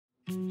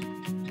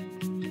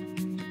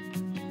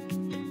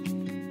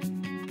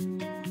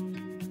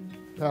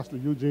Pastor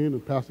Eugene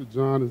and Pastor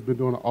John has been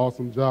doing an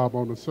awesome job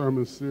on the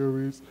sermon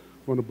series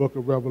from the book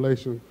of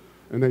Revelation,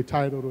 and they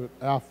titled it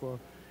Alpha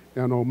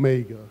and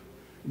Omega,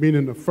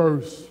 meaning the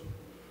first,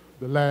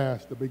 the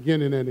last, the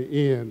beginning and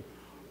the end.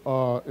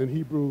 In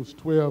Hebrews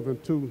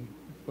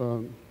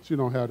 12:2, she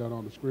don't have that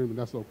on the screen, but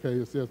that's okay.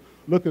 It says,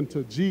 looking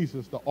to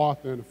Jesus, the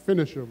author and the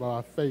finisher of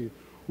our faith,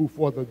 who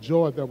for the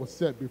joy that was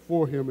set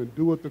before him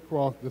endured the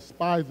cross,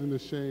 despising the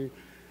shame,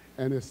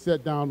 and is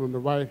set down on the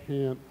right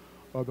hand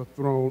of the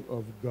throne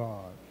of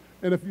God.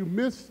 And if you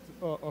missed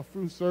a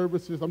few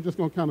services, I'm just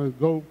going to kind of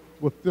go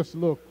with this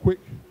little quick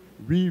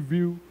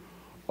review.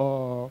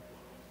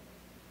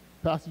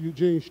 Pastor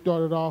Eugene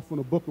started off in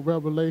the book of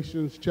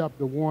Revelations,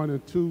 chapter 1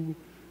 and 2.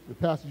 And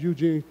Pastor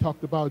Eugene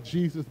talked about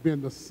Jesus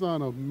being the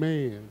Son of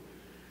Man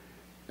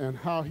and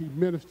how he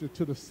ministered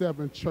to the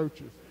 7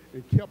 churches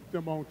and kept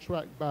them on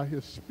track by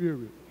his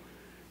Spirit.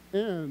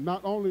 And not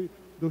only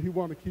do he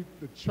want to keep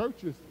the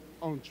churches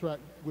on track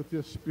with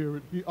his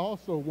Spirit, he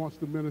also wants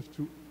to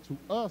minister to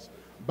us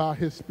by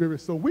his Spirit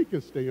so we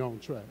can stay on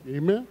track.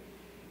 Amen?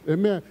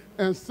 Amen.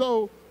 And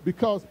so,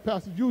 because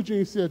Pastor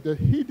Eugene said that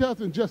he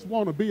doesn't just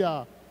want to be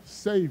our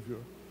Savior,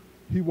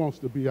 he wants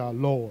to be our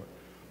Lord.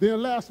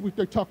 Then last week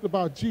they talked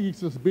about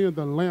Jesus being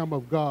the Lamb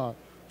of God.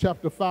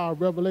 Chapter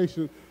 5,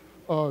 Revelation,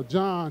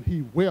 John,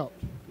 he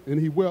wept, and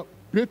he wept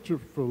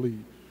bitterly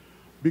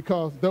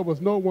because there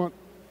was no one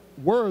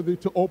worthy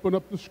to open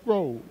up the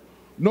scroll.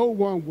 No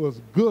one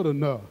was good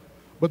enough.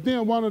 But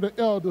then one of the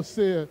elders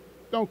said,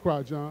 don't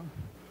cry, John.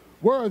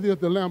 Worthy is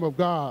the Lamb of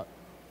God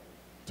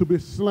to be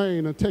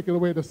slain and taken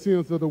away the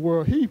sins of the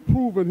world. He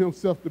proven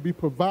himself to be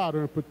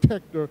provider and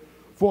protector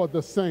for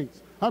the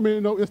saints. How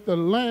many know it's the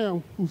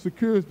Lamb who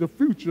secures the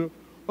future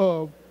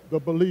of the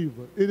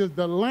believer? It is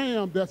the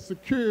Lamb that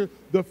secures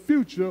the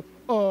future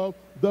of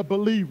the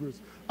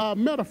believers. I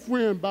met a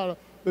friend by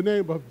the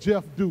name of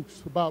Jeff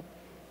Dukes about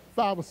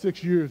 5 or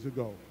 6 years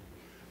ago.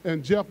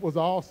 And Jeff was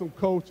an awesome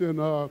coach,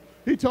 and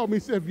he told me,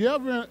 he said, if you're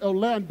ever in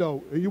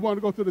Orlando and you want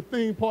to go to the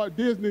theme park,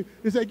 Disney,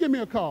 he said, give me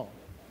a call.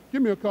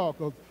 Give me a call,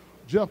 because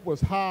Jeff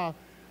was high,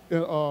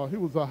 and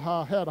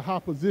had a high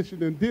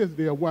position in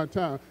Disney at one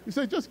time. He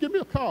said, just give me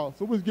a call.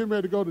 So we was getting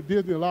ready to go to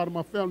Disney, a lot of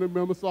my family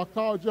members. So I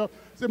called Jeff,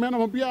 said, man,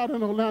 I'm going to be out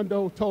in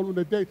Orlando, told him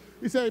the date.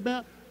 He said,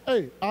 man,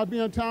 hey, I'll be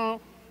in town.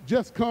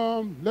 Just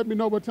come, let me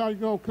know what time you're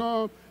going to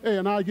come, hey,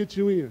 and I'll get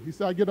you in. He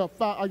said, I get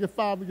 5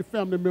 of your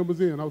family members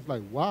in. I was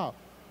like, wow.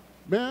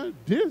 Man,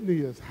 Disney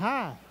is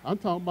high. I'm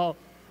talking about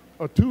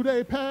a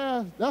 2-day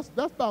pass. That's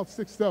about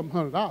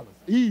 $600-700,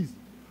 easy.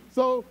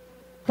 So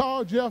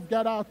called Jeff,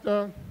 got out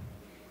there.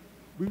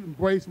 We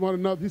embraced one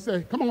another. He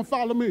said, come on,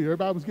 follow me.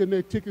 Everybody was getting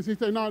their tickets. He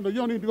said, no, you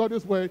don't need to go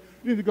this way.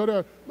 You need to go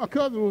there. My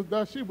cousin was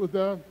there. She was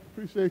there.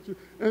 Appreciate you.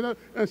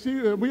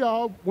 And we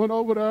all went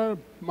over there,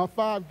 my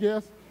 5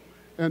 guests.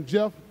 And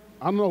Jeff,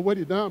 I don't know what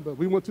he done, but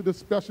we went to this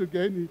special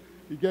gate, and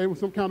he gave him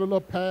some kind of little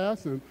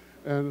pass.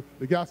 And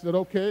the guy said,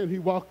 okay, and he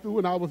walked through,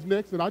 and I was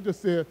next, and I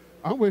just said,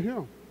 I'm with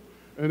him.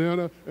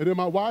 And then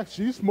my wife,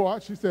 she's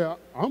smart. She said,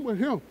 I'm with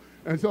him.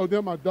 And so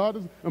then my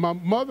daughters and my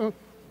mother,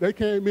 they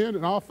came in,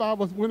 and all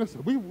 5 of us went in. So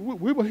we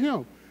were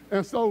him.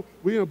 And so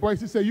we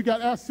embraced. He said, you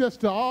got access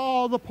to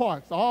all the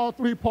parks, all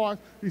 3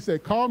 parks. He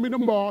said, call me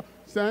tomorrow,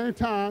 same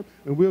time,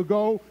 and we'll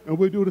go, and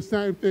we'll do the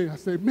same thing. I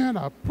said, man,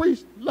 I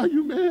love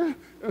you, man.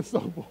 And so,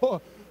 boy,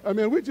 I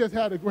mean, we just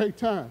had a great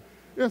time.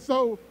 And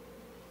so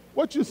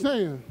what you're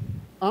saying,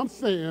 I'm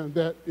saying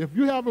that if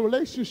you have a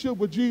relationship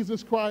with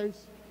Jesus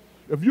Christ,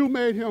 if you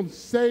made him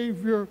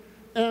Savior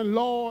and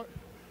Lord,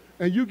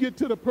 and you get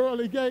to the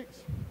pearly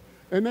gates,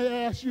 and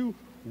they ask you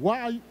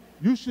why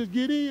you should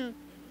get in,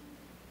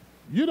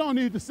 you don't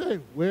need to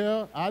say,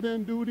 well, I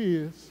didn't do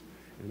this,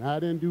 and I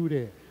didn't do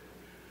that.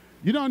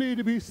 You don't need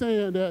to be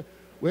saying that,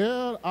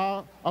 well,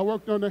 I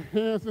worked on the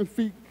hands and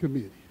feet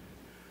committee.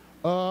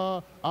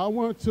 I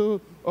went to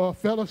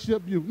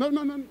fellowship youth. No.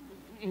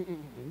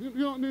 You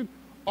don't need.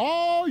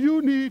 All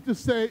you need to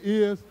say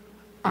is,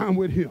 I'm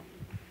with him.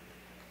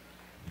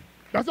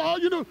 That's all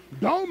you do.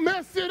 Don't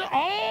mess it up.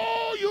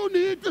 All you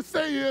need to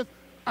say is,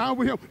 I'm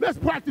with him. Let's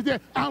practice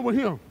that. I'm with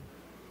him.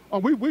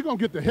 We're going to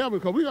get to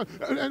heaven.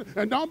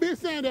 And don't be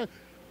saying that,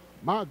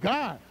 my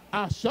God,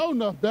 I sure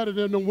enough better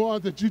than the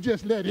ones that you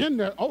just let in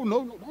there. Oh,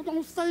 no,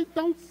 don't say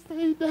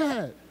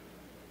that.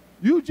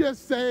 You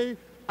just say,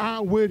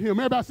 I'm with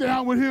him. Everybody say,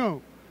 I'm with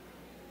him.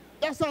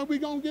 That's how we're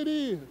going to get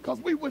in, because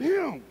we with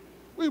him.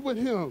 We with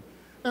him.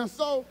 And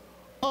so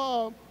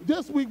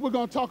this week we're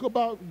going to talk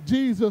about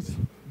Jesus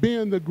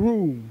being the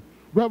groom.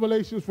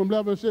 Revelations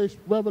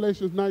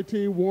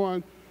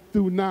 19:1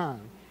 through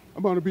 9.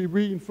 I'm going to be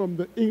reading from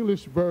the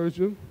English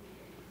version.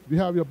 If you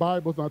have your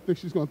Bibles, I think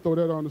she's going to throw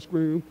that on the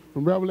screen.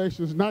 From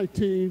Revelations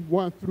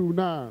 19:1 through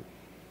 9.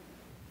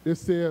 It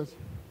says,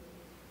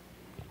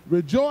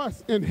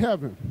 rejoice in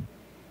heaven.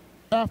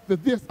 After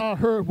this I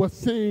heard what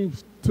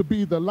seems to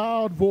be the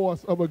loud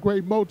voice of a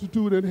great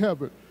multitude in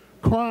heaven,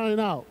 crying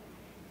out.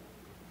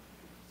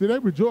 See, they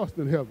rejoiced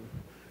in heaven.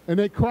 And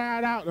they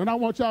cried out, and I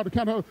want y'all to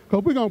kind of,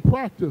 because we're going to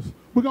practice.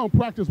 We're going to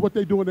practice what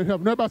they're doing in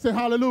heaven. Everybody say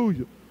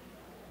hallelujah.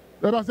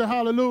 Everybody say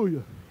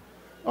hallelujah.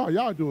 Oh,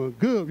 y'all doing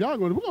good. We're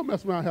going to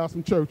mess around and have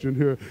some church in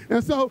here.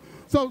 And so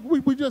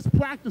we just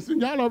practicing.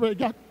 Y'all already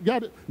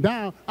got it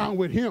down on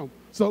with him.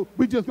 So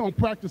we just going to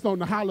practice on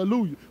the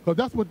hallelujah, because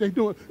that's what they're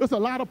doing. There's a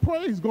lot of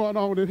praise going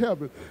on in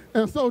heaven.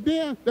 And so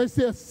then they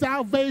said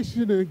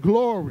salvation and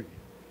glory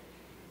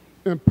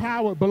and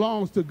power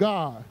belongs to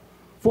God.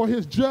 For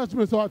his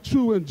judgments are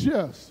true and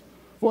just.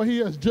 For he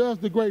has judged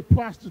the great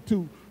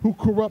prostitute who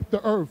corrupt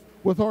the earth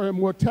with her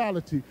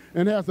immortality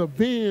and has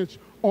avenged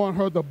on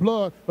her the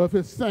blood of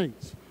his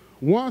saints.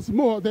 Once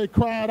more they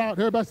cried out.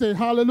 Everybody say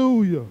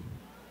hallelujah.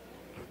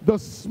 The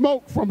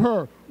smoke from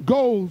her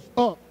goes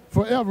up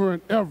forever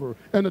and ever.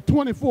 And the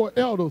 24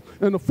 elders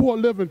and the 4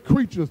 living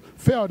creatures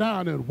fell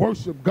down and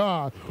worshiped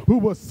God, who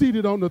was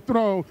seated on the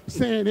throne,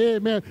 saying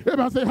amen.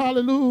 Everybody say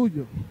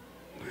hallelujah.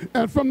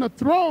 And from the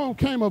throne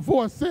came a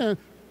voice saying,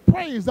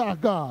 praise our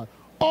God,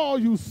 all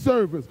you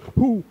servants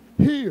who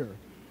fear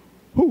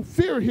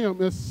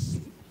him is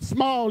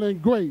small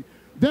and great.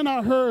 Then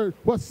I heard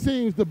what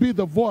seems to be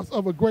the voice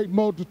of a great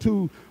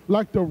multitude,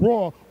 like the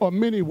roar of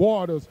many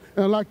waters,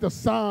 and like the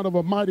sound of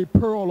a mighty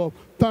pearl of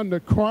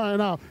thunder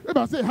crying out.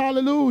 Everybody say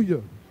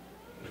hallelujah.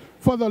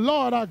 For the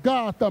Lord our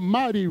God, the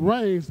mighty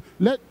reigns.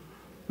 Let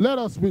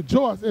us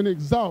rejoice and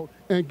exalt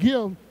and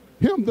give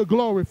him the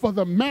glory, for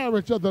the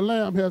marriage of the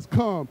Lamb has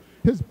come.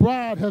 His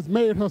bride has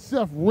made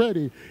herself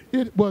ready.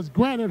 It was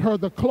granted her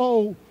to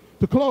clothe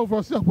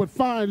herself with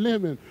fine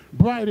linen,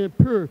 bright and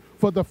pure.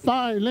 For the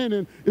fine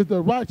linen is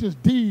the righteous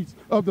deeds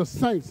of the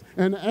saints.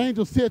 And the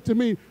angel said to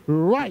me,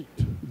 write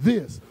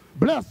this.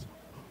 Blessed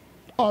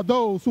are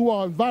those who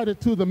are invited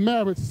to the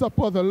marriage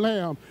supper of the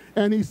Lamb.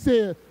 And he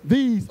said,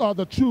 these are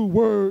the true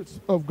words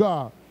of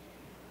God.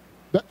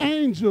 The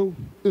angel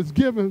is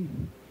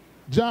giving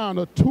John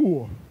a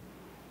tour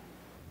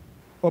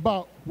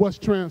about what's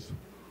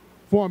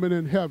transforming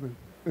in heaven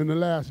in the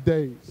last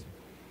days.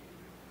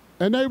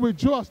 And they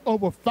rejoiced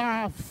over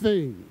 5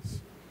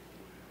 things.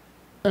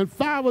 And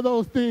 5 of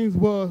those things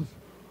was,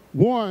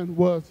 one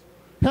was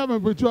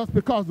heaven rejoiced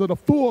because of the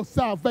full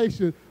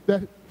salvation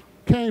that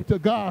came to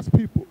God's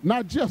people.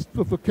 Not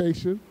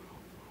justification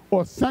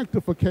or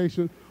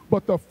sanctification,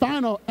 but the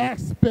final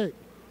aspect,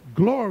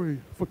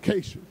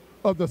 glorification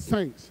of the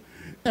saints.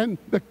 And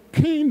the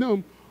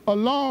kingdom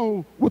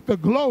along with the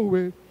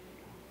glory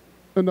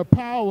and the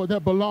power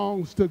that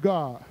belongs to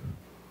God.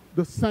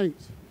 The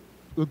saints,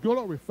 the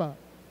glorified.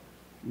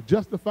 We're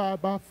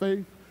justified by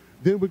faith.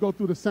 Then we go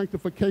through the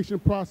sanctification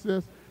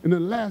process. And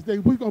in the last day,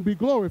 we're going to be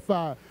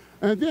glorified.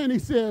 And then he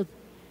says,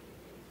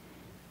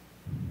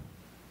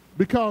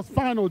 because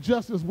final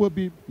justice will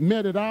be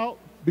meted out,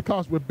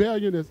 because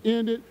rebellion is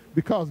ended,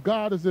 because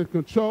God is in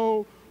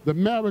control, the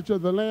marriage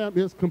of the Lamb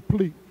is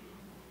complete.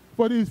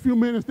 For these few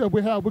minutes that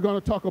we have, we're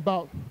going to talk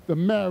about the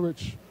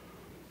marriage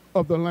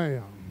of the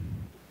Lamb.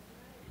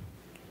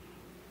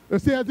 It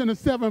says in the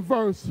 7th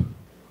verse,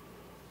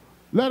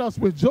 let us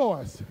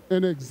rejoice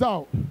and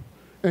exalt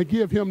and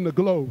give him the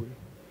glory.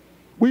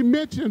 We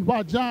mentioned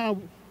why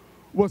John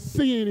was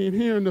seeing and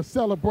hearing the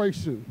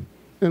celebration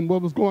and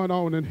what was going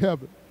on in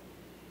heaven.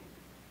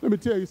 Let me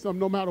tell you something,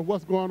 no matter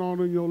what's going on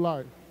in your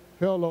life,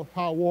 hell or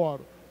high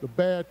water, the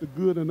bad, the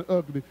good, and the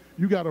ugly,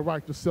 you got a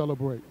right to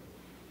celebrate.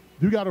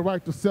 You got a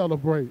right to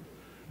celebrate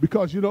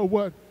because you know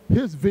what?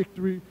 His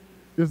victory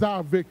is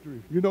our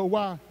victory. You know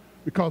why?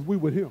 Because we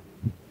with him.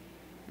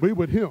 We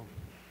with him.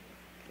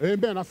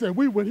 Amen. I said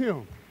we with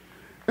him.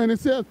 And it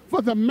says,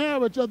 for the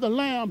marriage of the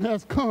Lamb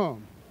has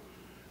come.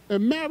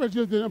 And marriage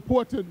is an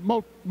important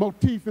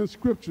motif in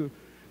Scripture.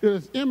 It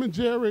is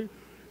imagery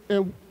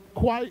and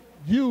quite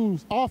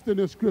used often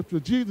in Scripture.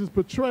 Jesus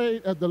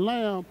portrayed as the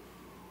Lamb,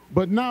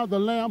 but now the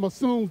Lamb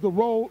assumes the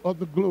role of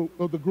the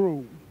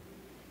groom.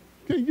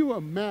 Can you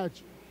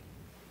imagine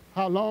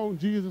how long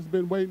Jesus has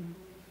been waiting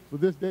for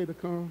this day to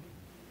come?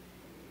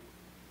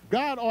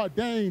 God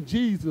ordained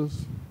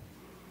Jesus.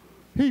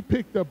 He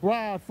picked a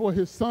bride for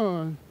his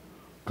son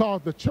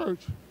called the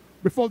church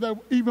before there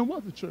even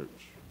was a church.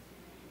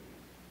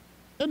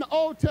 In the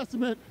Old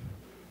Testament,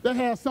 they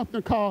had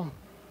something called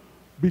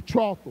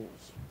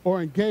betrothals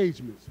or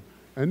engagements,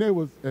 and they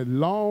was at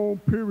long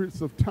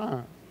periods of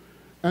time.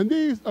 And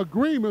these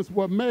agreements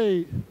were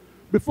made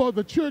before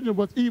the children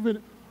was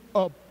even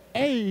of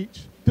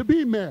age to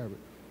be married.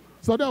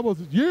 So there was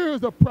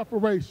years of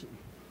preparation.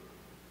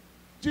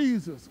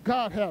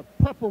 God had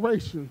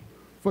preparation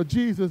for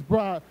Jesus'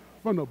 bride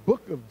from the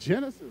book of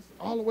Genesis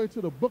all the way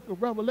to the book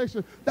of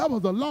Revelation. That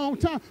was a long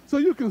time. So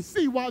you can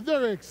see why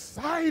they're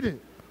excited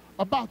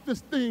about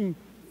this thing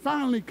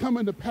finally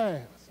coming to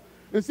pass.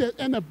 It says,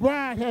 and the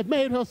bride had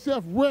made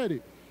herself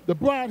ready. The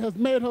bride has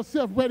made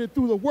herself ready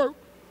through the work,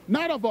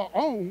 not of her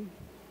own,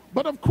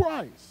 but of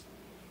Christ.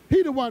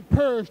 He the one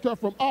purged her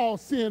from all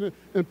sin and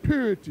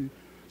impurity.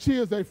 She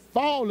is a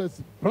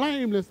flawless,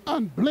 blameless,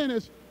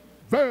 unblemished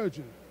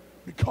virgin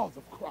because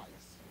of Christ.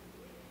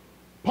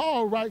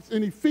 Paul writes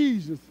in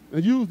Ephesians,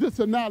 and use this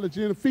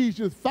analogy in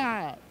Ephesians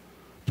 5,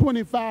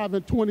 25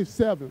 and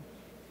 27.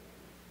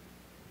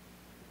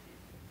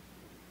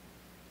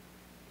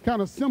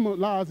 Kind of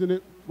symbolizing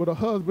it with a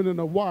husband and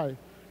a wife.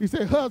 He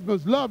said,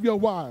 husbands, love your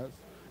wives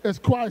as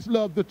Christ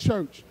loved the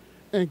church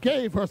and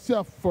gave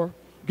himself for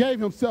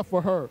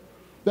her,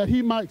 that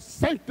he might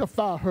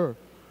sanctify her,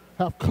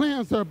 have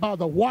cleansed her by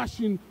the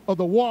washing of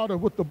the water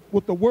with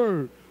the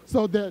word,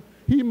 so that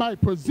he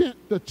might present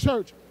the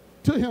church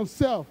to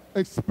himself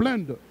a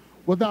splendor,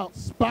 without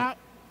spot,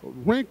 or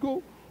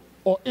wrinkle,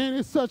 or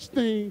any such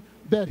thing,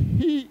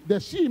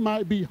 that she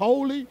might be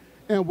holy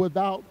and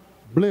without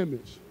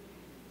blemish.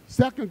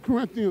 2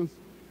 Corinthians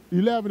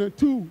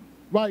 11:2,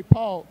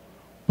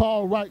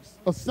 Paul writes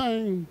a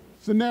same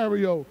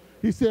scenario.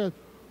 He says,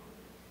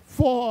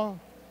 "For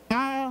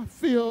I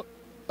feel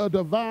a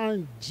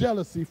divine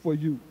jealousy for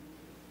you,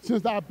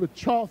 since I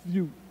betrothed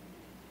you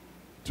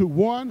to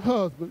one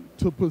husband,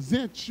 to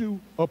present you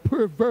a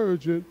pure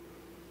virgin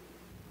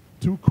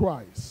to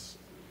Christ."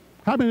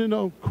 How many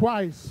know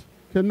Christ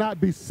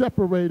cannot be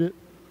separated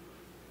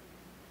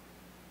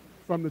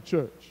from the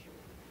church?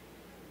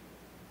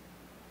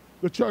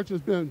 The church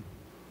has been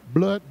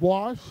blood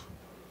washed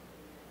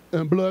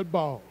and blood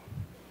bought.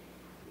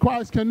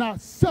 Christ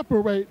cannot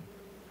separate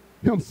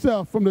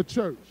himself from the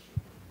church.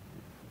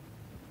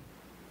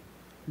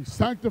 He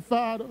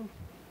sanctified us.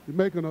 He's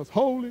making us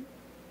holy.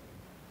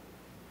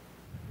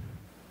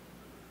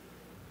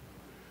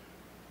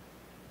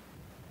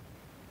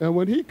 And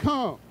when he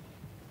comes,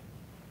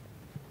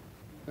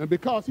 and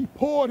because he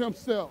poured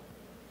himself,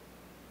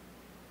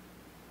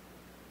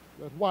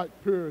 that white,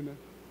 pure, and that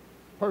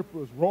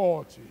purple is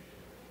royalty.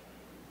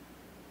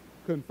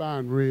 Couldn't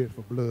find red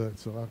for blood,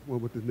 so I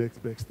went with the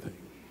next best thing.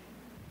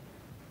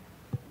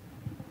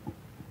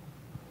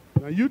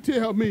 Now you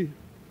tell me,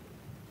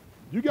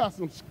 you got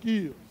some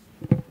skills.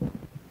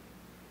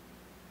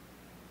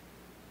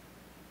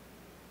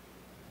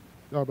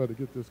 Y'all better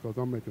get this because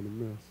I'm making a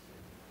mess.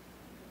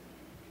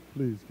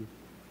 Please get.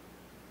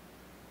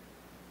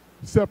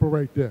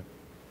 Separate that.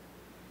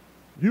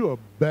 You're a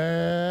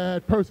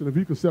bad person if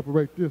you can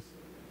separate this.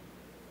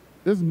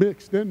 It's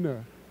mixed in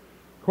there.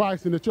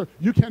 Christ and the church.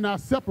 You cannot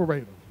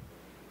separate them.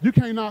 You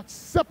cannot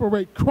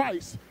separate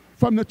Christ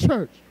from the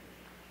church.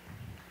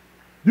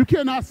 You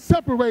cannot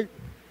separate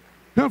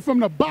him from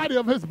the body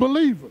of his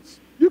believers.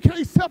 You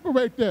can't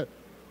separate that.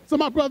 So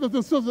my brothers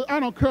and sisters, I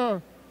don't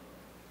care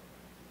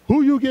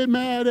who you get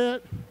mad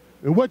at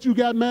and what you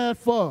got mad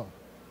for.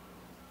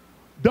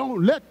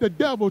 Don't let the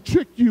devil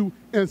trick you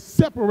and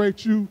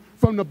separate you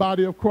from the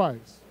body of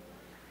Christ.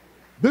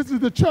 This is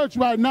the church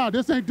right now.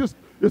 This ain't just,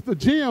 it's the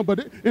gym, but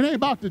it ain't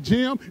about the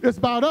gym. It's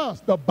about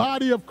us, the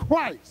body of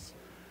Christ.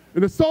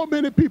 And there's so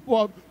many people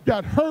have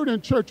got hurt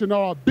in church and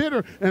are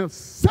bitter and have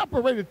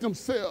separated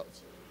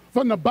themselves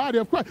from the body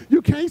of Christ.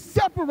 You can't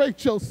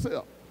separate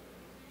yourself.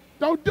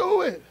 Don't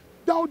do it.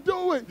 Don't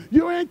do it.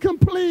 You ain't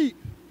complete.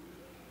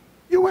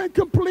 You ain't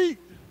complete.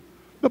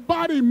 The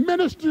body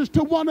ministers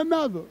to one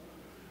another.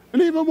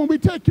 And even when we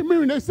take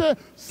communion, they say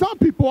some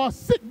people are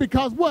sick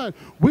because what?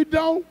 We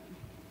don't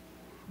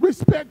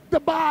respect the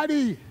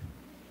body.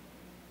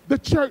 The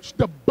church,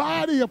 the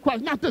body of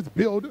Christ, not this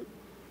building,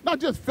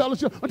 not just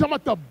fellowship. I'm talking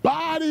about the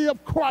body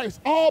of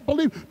Christ, all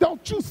believers.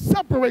 Don't you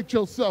separate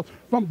yourself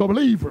from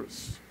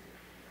believers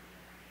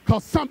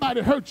because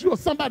somebody hurt you or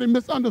somebody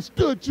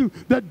misunderstood you.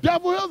 The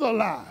devil is a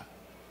lie.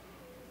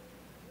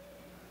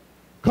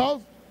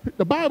 Because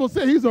the Bible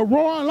says he's a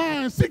roaring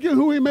lion seeking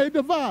who he may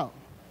devour.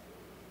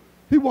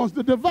 He wants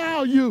to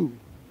devour you.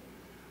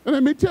 And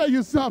let me tell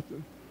you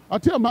something. I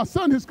tell my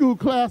Sunday school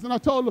class, and I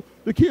told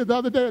the kids the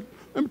other day,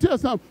 let me tell you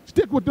something,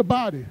 stick with the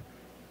body.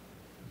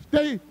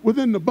 Stay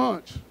within the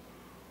bunch.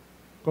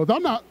 Because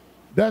I'm not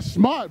that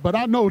smart, but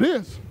I know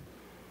this.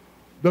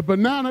 The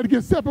banana that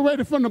gets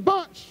separated from the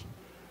bunch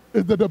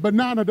is the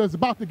banana that's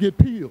about to get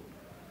peeled.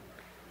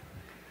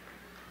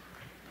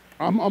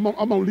 I'm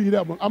gonna leave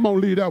that one. I'm gonna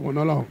leave that one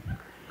alone.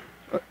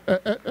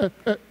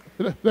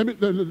 Let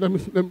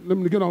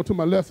me get on to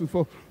my lesson.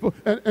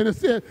 And it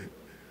said,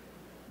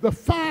 the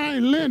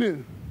fine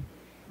linen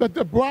that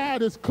the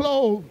bride is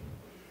clothed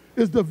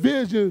is the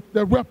vision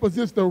that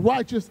represents the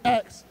righteous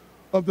acts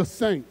of the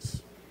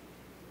saints.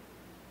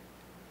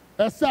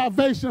 At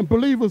salvation,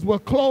 believers were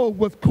clothed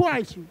with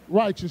Christ's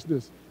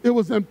righteousness. It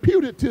was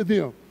imputed to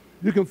them.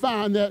 You can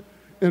find that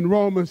in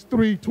Romans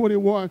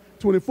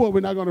 3:21-24. We're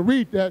not going to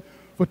read that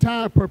for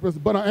time purpose,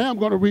 but I am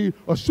going to read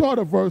a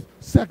shorter verse,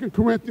 2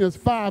 Corinthians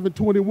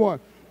 5:21.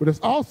 But it's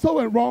also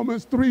in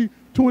Romans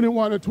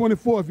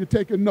 3:21-24 if you're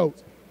taking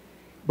notes.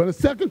 But in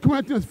 2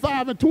 Corinthians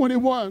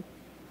 5:21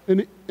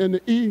 in the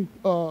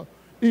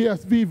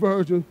ESV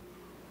version,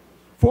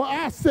 for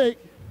our sake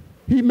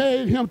he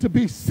made him to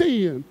be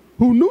sin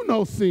who knew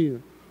no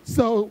sin,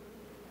 so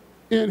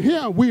in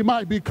him we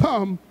might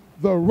become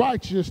the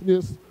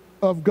righteousness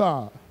of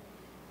God.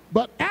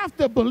 But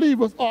after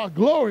believers are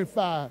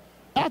glorified,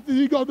 after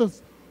you go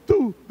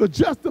through the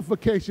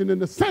justification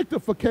and the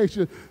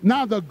sanctification,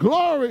 now the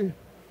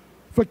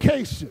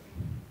glorification.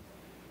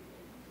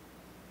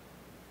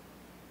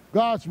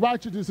 God's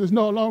righteousness is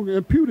no longer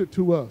imputed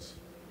to us.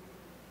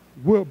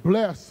 We're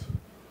blessed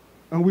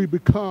and we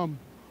become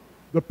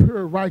the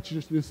pure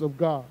righteousness of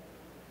God.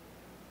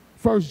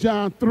 1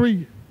 John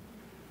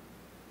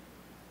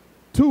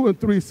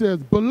 3:2-3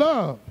 says,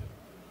 beloved,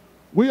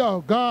 we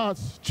are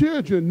God's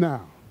children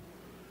now.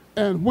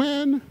 And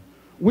when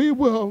we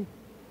will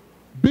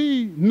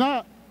be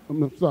not,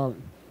 I'm sorry,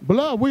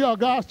 beloved, we are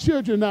God's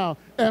children now.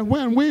 And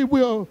when we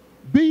will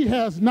be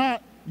has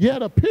not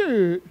yet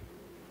appeared,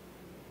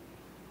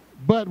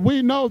 but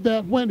we know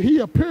that when he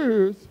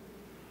appears,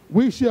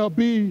 we shall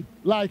be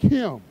like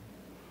him,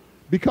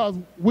 because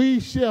we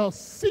shall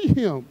see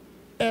him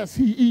as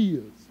he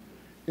is.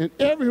 And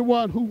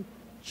everyone who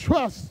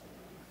trusts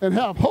and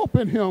have hope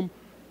in him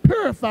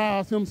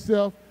purifies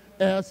himself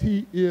as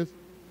he is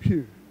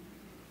pure.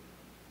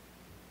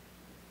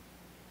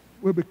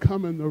 We're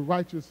becoming the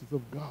righteousness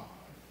of God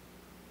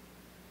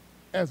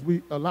as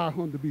we allow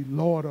him to be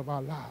Lord of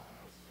our lives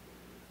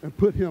and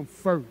put him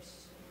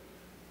first.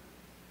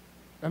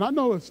 And I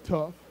know it's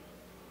tough,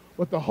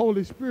 but the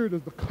Holy Spirit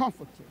is the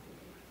comforter,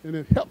 and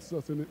it helps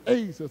us, and it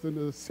aids us, and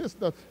it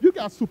assists us. You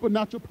got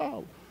supernatural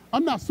power.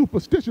 I'm not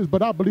superstitious,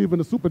 but I believe in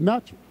the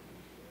supernatural.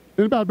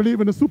 Anybody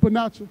believe in the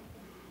supernatural?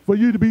 For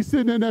you to be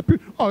sitting in that,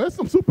 oh, there's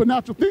some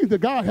supernatural things that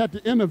God had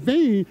to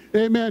intervene,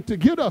 amen, to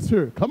get us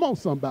here. Come on,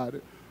 somebody.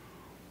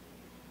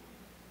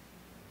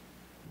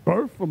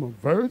 Birth from a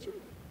virgin.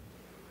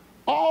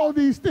 All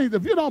these things.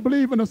 If you don't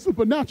believe in the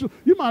supernatural,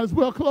 you might as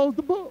well close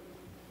the book.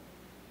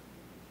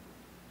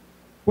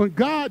 When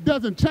God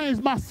doesn't change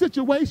my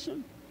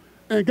situation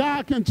and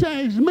God can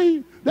change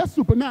me, that's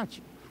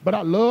supernatural. But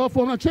I love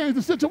for him to change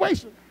the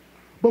situation.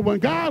 But when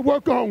God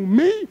work on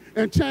me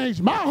and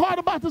change my heart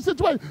about the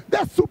situation,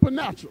 that's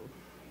supernatural.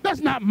 That's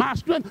not my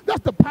strength.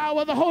 That's the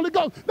power of the Holy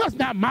Ghost. That's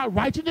not my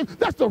righteousness.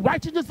 That's the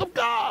righteousness of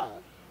God.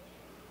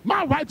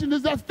 My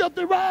righteousness, that's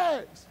filthy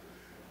rags.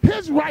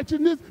 His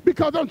righteousness,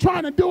 because I'm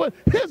trying to do it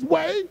his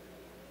way,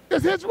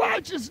 is his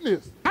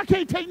righteousness. I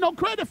can't take no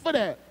credit for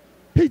that.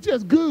 He's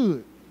just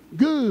good.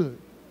 Good.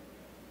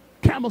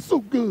 Camel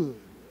soup good.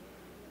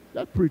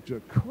 That preacher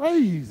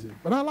crazy,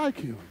 but I like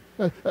him.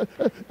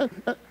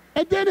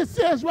 And then it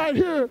says right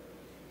here,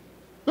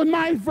 the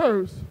 9th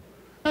verse,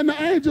 and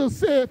the angel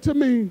said to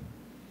me,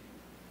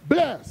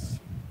 bless,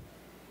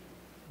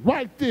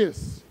 write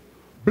this,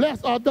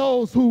 blessed are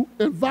those who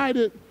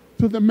invited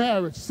to the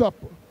marriage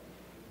supper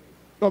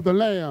of the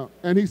Lamb.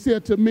 And he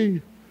said to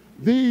me,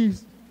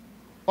 these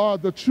are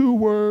the true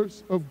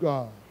words of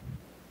God.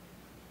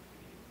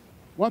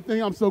 One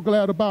thing I'm so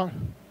glad about,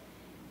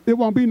 it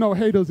won't be no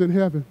haters in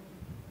heaven.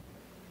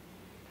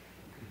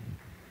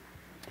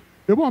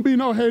 There won't be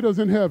no haters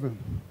in heaven.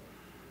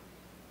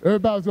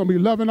 Everybody's going to be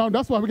loving on.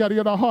 That's why we got to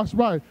get our hearts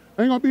right.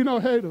 Ain't going to be no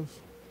haters.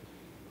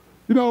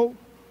 You know,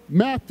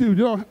 Matthew, you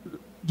don't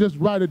just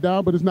write it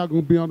down, but it's not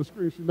going to be on the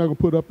screen. She's not going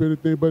to put up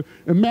anything. But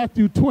in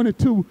Matthew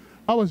 22,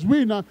 I was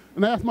reading,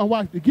 and I asked my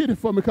wife to get it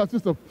for me because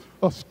it's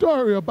a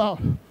story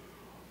about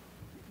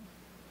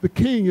the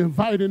king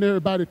inviting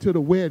everybody to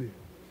the wedding.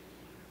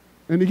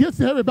 And he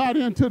gets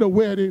everybody into the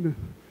wedding,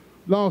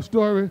 long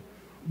story,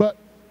 but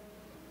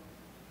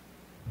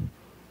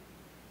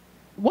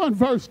one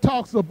verse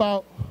talks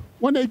about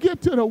when they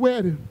get to the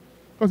wedding,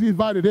 because he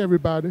invited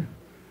everybody,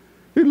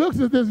 he looks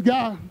at this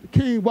guy, the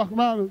king, walking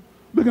around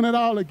looking at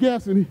all the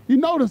guests, and he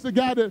noticed the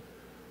guy that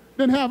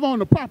didn't have on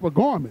the proper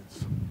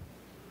garments.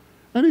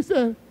 And he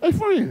said, hey,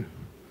 friend,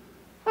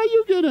 how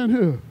you get in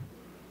here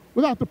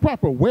without the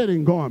proper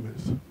wedding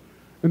garments?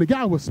 And the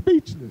guy was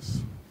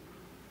speechless.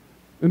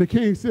 And the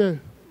king said,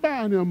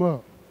 bind him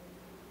up,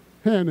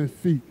 hand and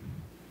feet.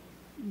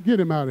 Get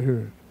him out of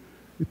here.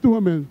 He threw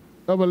him in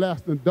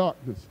everlasting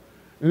darkness.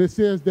 And it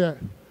says that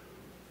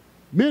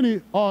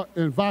many are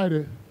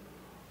invited,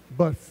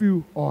 but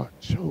few are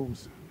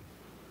chosen.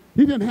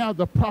 He didn't have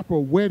the proper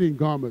wedding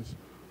garments.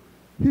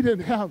 He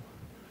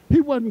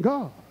wasn't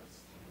God's.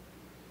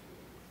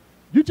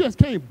 You just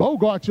can't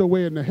bogart your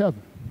way into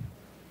heaven.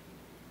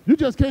 You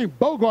just can't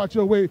bogart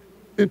your way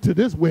into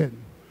this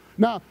wedding.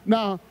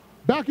 Now,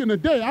 back in the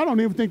day, I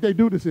don't even think they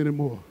do this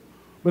anymore.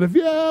 But if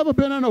you ever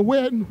been in a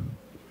wedding,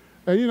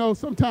 and you know,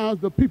 sometimes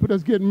the people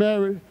that's getting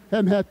married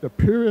hadn't had the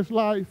purest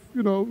life,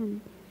 you know,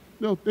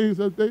 things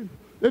that they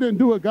didn't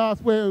do it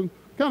God's way and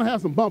kind of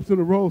had some bumps in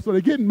the road. So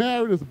they're getting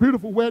married, it's a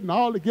beautiful wedding,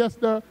 all the guests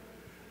there.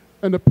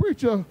 And the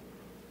preacher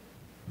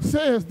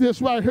says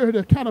this right here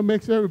that kind of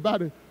makes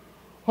everybody's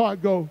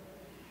heart go,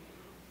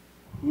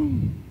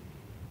 and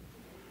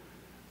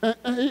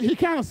he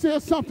kind of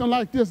said something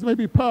like this,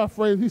 maybe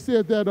paraphrase. He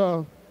said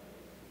that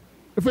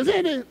if there's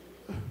any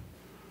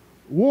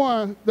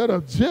one that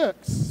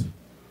objects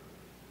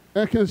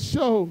and can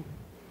show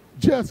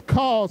just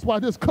cause why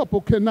this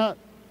couple cannot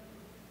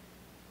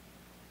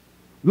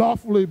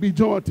lawfully be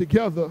joined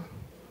together,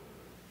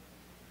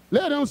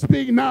 let them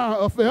speak now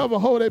or forever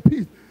hold their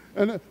peace.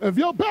 And if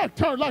your back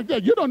turned like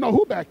that, you don't know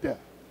who back there.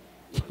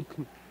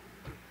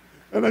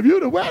 And if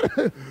you're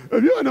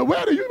in the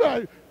wedding, you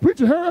like,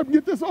 preacher, hurry up and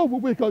get this over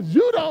with, because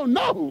you don't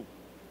know.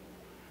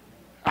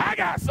 I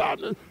got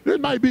something. This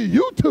might be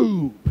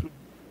YouTube.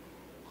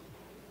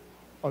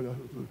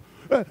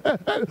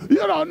 You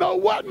don't know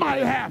what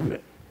might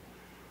happen.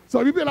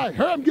 So you be like,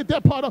 hurry up and get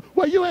that part up.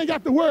 Well, you ain't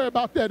got to worry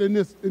about that in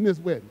this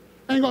wedding.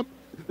 There's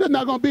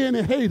not going to be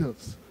any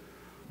haters.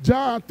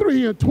 John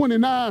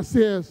 3:29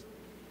 says,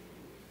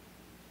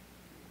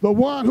 The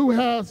one who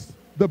has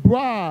the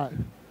bride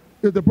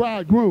is the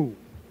bridegroom.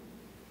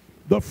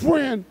 The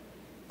friend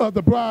of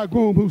the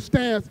bridegroom who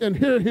stands and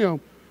hears him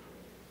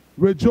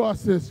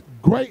rejoices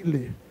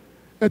greatly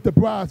at the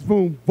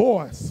bridegroom's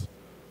voice.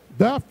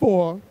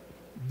 Therefore,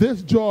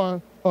 this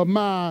joy of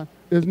mine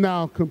is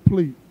now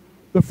complete.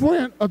 The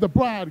friend of the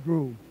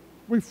bridegroom,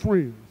 we're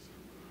friends.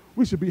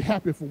 We should be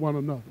happy for one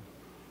another.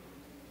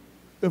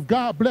 If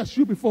God bless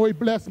you before he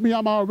blessed me,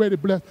 I'm already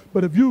blessed.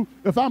 But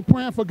if I'm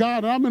praying for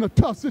God and I'm in a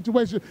tough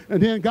situation and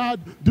then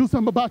God do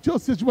something about your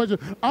situation,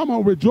 I'm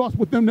going to rejoice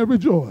with them that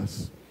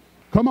rejoice.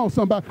 Come on,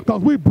 somebody,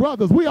 because we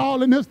brothers. We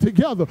all in this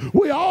together.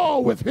 We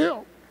all with him.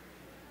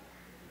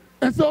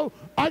 And so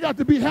I got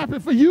to be happy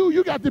for you.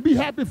 You got to be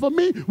happy for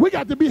me. We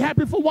got to be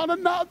happy for one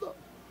another.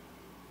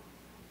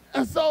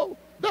 And so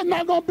there's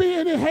not going to be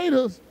any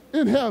haters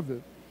in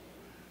heaven.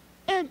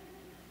 And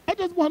I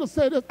just want to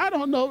say this. I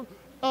don't know.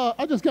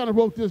 I just kind of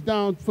wrote this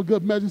down for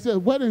good measure. It says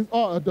weddings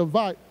are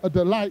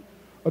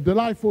a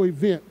delightful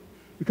event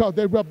because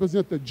they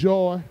represent the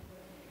joy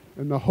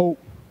and the hope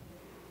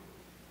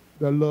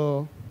that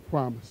love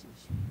promises.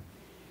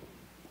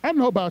 I don't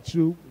know about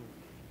you,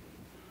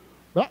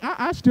 but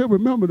I still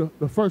remember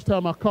the first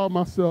time I called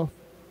myself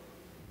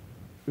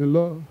in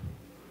love.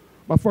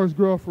 My first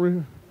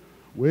girlfriend,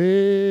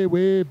 way,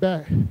 way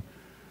back.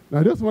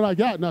 Now, this one I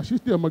got now, she's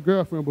still my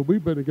girlfriend, but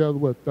we've been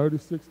together,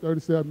 36,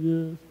 37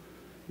 years?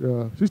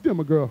 Yeah, she's still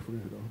my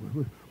girlfriend,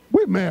 though.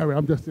 We're married,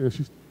 I'm just saying,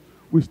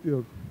 we've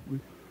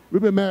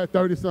been married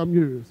 30-some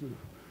years.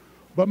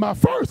 But my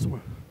first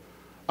one,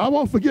 I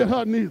won't forget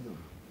her neither.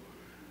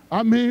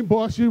 I mean,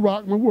 boy, she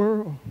rocked my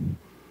world.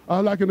 I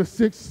was like in the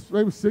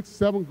maybe 6th,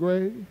 7th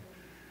grade.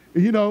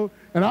 You know,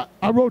 and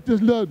I wrote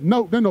this little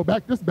note,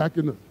 this back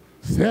in the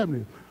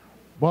 70s.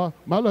 Boy,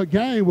 my little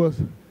game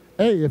was,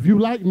 hey, if you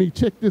like me,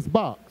 check this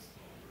box.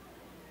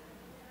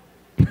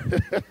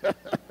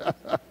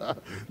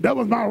 That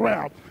was my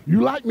rap.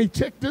 You like me,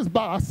 check this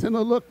box. I sent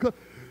her a little,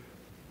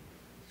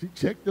 she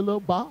checked the little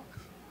box.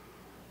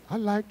 I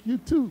like you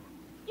too.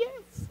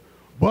 Yes.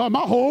 Boy,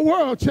 my whole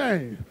world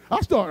changed.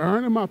 I started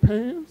earning my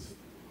pants.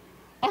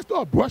 I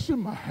started brushing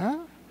my hair.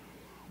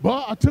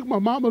 Boy, I took my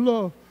mama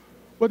little,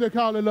 what they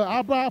call it, little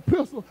eyebrow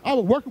pencil. I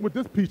was working with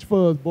this peach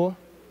fuzz, boy.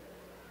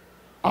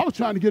 I was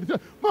trying to get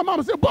it. My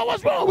mama said, boy,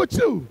 what's wrong with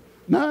you?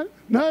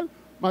 Nothing.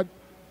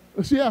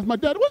 She asked my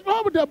dad, what's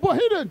wrong with that boy?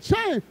 He didn't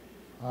change.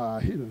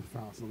 He done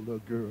found some little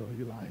girl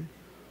he like.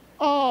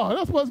 Oh,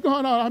 that's what's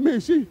going on.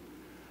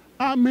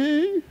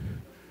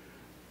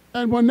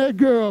 And when that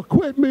girl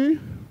quit me,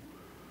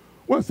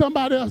 when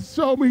somebody else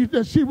showed me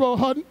that she wrote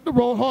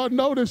her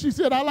note and she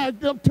said, I like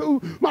them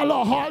too, my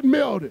little heart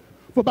melted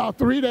for about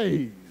 3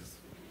 days.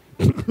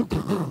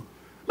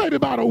 Maybe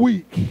about a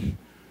week.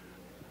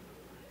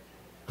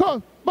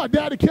 Because my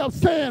daddy kept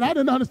saying, I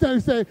didn't understand,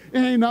 he said, it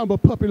ain't nothing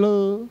but puppy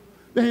love.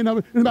 There ain't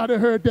nothing, anybody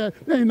heard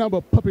that? There ain't nothing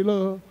but puppy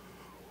love.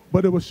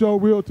 But it was so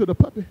real to the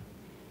puppy.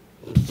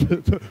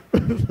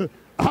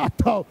 I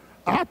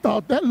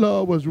thought that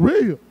love was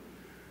real.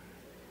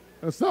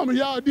 And some of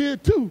y'all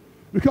did too.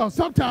 Because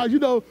sometimes, you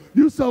know,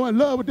 you so in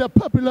love with that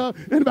puppy love,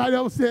 anybody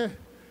else said,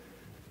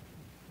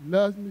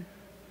 loves me,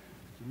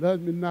 she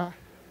loves me not,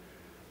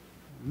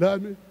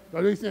 love me.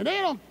 So they saying,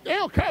 they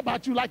don't care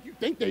about you like you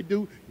think they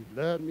do. You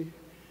love me.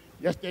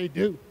 Yes, they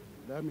do. You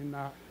love me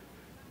not.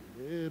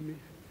 You love me.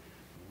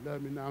 You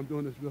love me now. I'm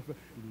doing this real fast.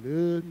 You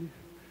love me.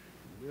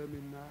 You love me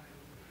not.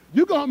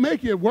 You're going to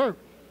make it work.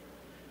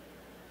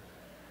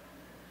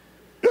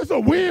 It's a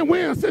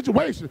win-win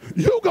situation.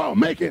 You're going to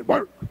make it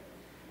work.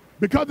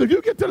 Because if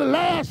you get to the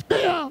last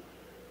step,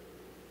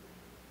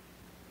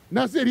 and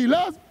I said, he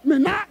loves me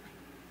not,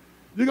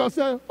 you're going to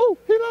say, oh,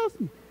 he loves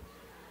me.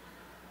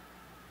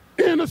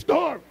 In the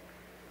story.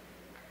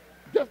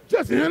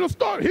 Just in the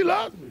story, he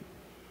loves me.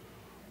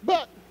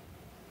 But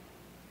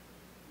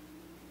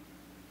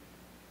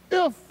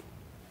if,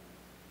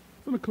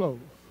 for the close,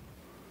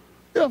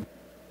 if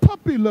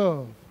puppy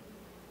love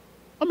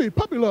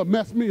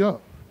messed me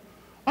up.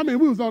 I mean,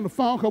 we was on the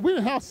phone because we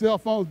didn't have cell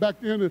phones back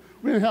then. And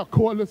we didn't have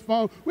cordless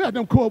phones. We had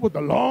them cord with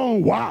the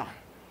long wire.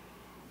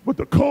 With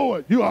the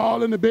cord, you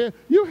all in the bed.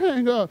 You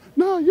hang up.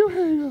 No, you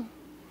hang up.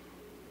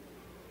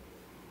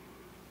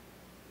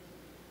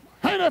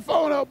 Hang that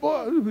phone up,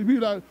 boy. You'd be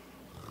like,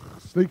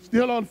 sleep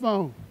still on the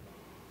phone.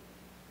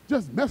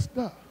 Just messed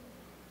up.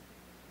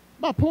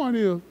 My point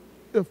is,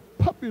 if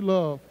puppy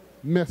love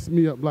messed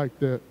me up like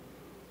that,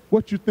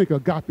 what you think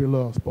agape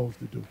love is supposed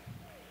to do?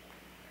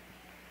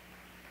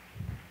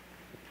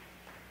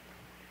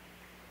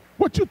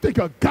 What you think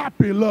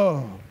agape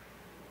love,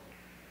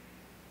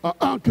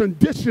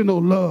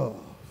 unconditional love?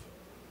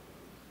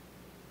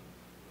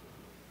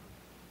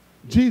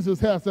 Jesus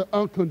has an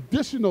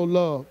unconditional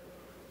love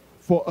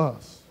for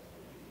us.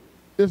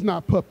 It's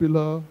not puppy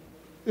love,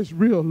 it's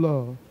real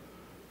love.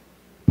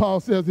 Paul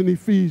says in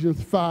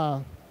Ephesians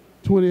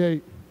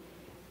 5:28,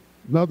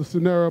 another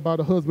scenario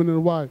about a husband and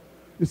a wife.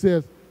 It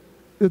says,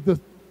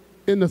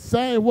 in the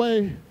same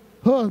way,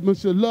 husbands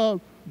should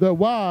love their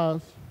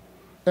wives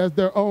as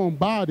their own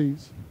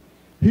bodies.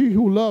 He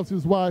who loves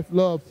his wife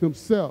loves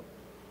himself.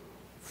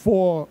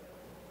 For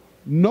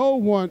no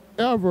one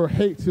ever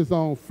hates his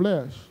own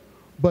flesh,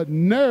 but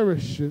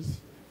nourishes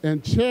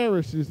and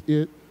cherishes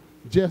it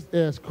just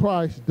as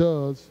Christ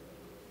does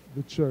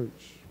the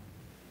church.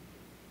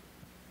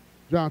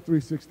 John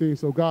 3:16,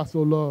 so God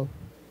so loved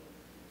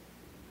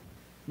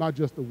not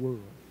just the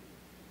world.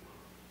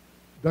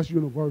 That's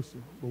universal.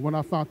 But when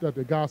I found out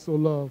that God so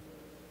loved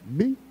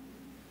me,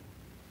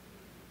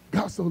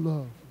 God so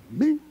loved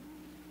me,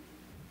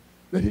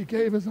 that he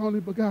gave his only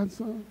begotten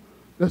son,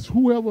 that's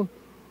whoever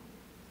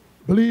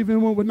believe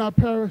in one would not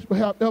perish but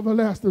have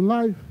everlasting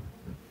life.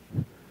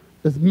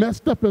 As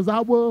messed up as I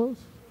was,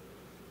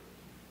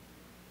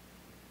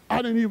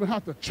 I didn't even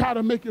have to try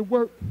to make it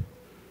work.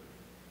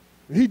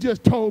 He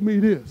just told me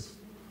this,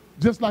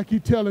 just like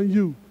he's telling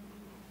you,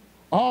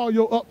 all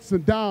your ups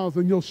and downs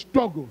and your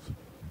struggles.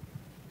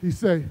 He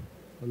say,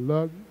 I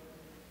love you.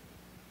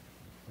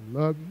 I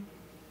love you.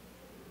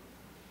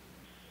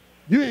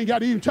 You ain't got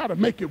to even try to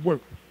make it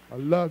work. I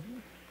love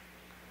you.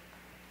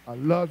 I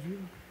love you.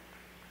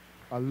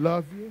 I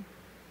love you.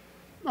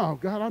 No,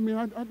 God, I mean,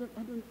 I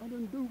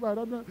didn't do right.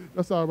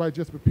 That's all right.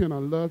 Just repent. I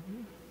love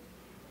you.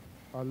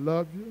 I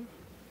love you.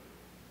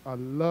 I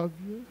love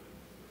you.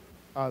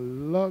 I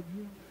love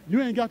you.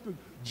 You ain't got to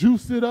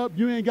juice it up.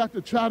 You ain't got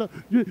to try to,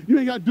 you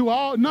ain't got to do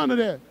none of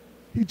that.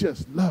 He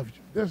just loves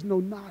you. There's no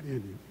knot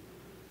in him.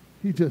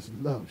 He just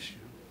loves you.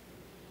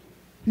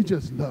 He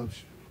just loves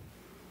you.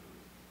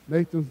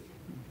 Nathan's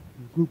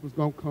group is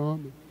going to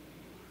come. And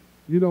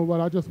you know what?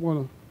 I just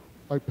want to,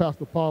 like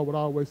Pastor Paul would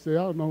always say,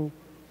 I don't know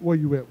where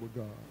you at with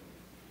God.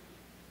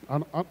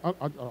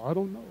 I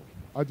don't know.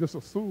 I just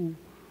assume.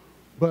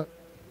 But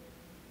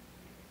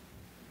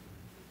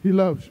he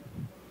loves you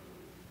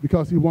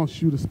because he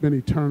wants you to spend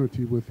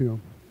eternity with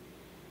him.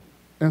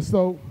 And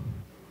so,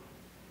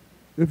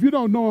 if you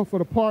don't know him for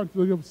the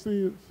pardon of your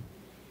sins,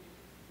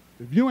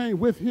 if you ain't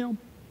with him,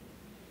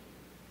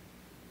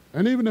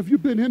 and even if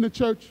you've been in the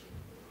church,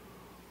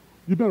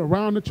 you've been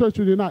around the church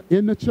or you're not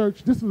in the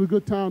church, this is a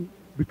good time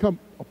to become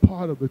a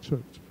part of the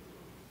church.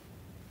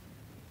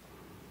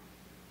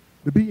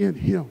 To be in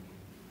him,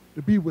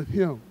 to be with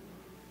him,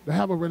 to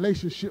have a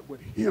relationship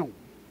with him.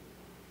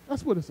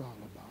 That's what it's all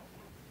about.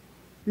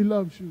 He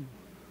loves you.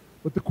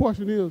 But the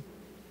question is,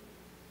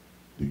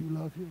 do you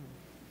love him?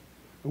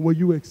 And will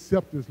you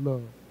accept his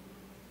love?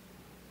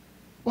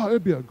 Well,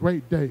 it'd be a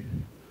great day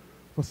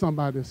for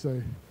somebody to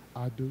say,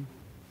 I do.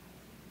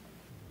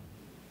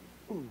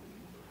 Ooh.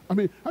 I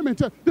mean,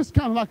 this is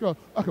kind of like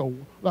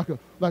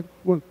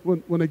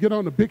when they get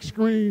on the big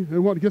screen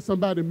and want to get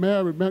somebody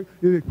married,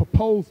 they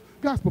propose.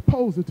 God's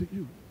proposing to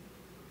you.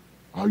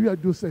 All you have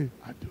to do is say,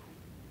 I do.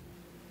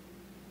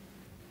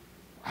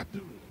 I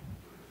do.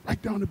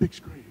 Right there on the big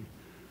screen.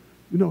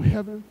 You know,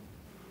 heaven,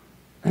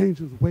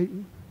 angels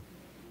waiting.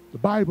 The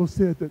Bible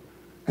said that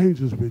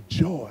angels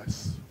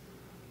rejoice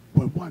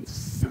when one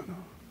sinner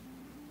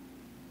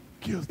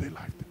gives their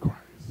life to Christ.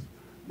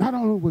 Not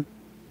only will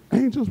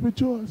angels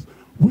rejoice,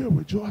 we'll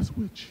rejoice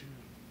with you.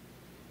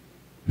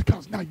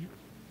 Because now you,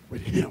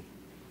 with him,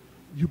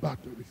 you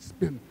about to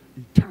spend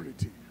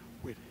eternity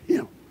with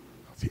him.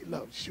 Because he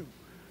loves you.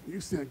 And you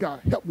saying,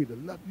 God, help me to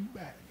love you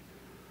back.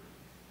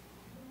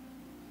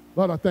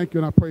 Lord, I thank you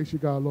and I praise you,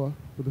 God, Lord,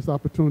 for this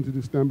opportunity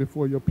to stand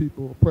before your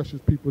people, precious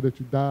people that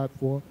you died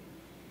for,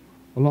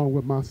 along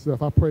with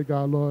myself. I pray,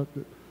 God, Lord,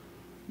 that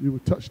you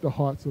would touch the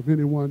hearts of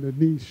anyone that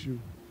needs you,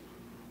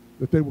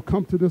 that they will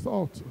come to this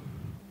altar,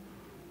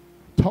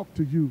 talk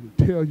to you,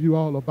 tell you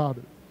all about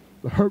it,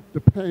 the hurt,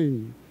 the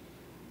pain.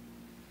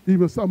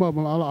 Even some of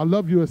them, I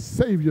love you as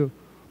Savior,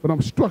 but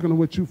I'm struggling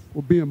with you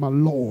for being my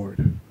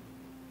Lord.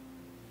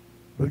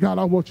 But God,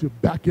 I want you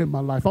back in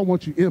my life. I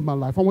want you in my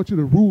life. I want you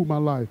to rule my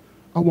life.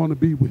 I want to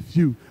be with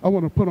you. I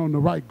want to put on the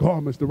right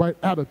garments, the right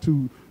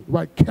attitude, the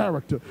right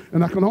character.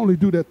 And I can only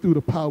do that through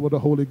the power of the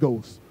Holy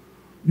Ghost.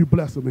 You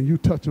bless them and you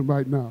touch them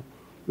right now.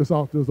 This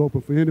altar is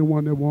open for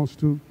anyone that wants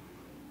to.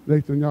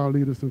 Nathan, y'all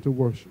lead us into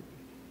worship.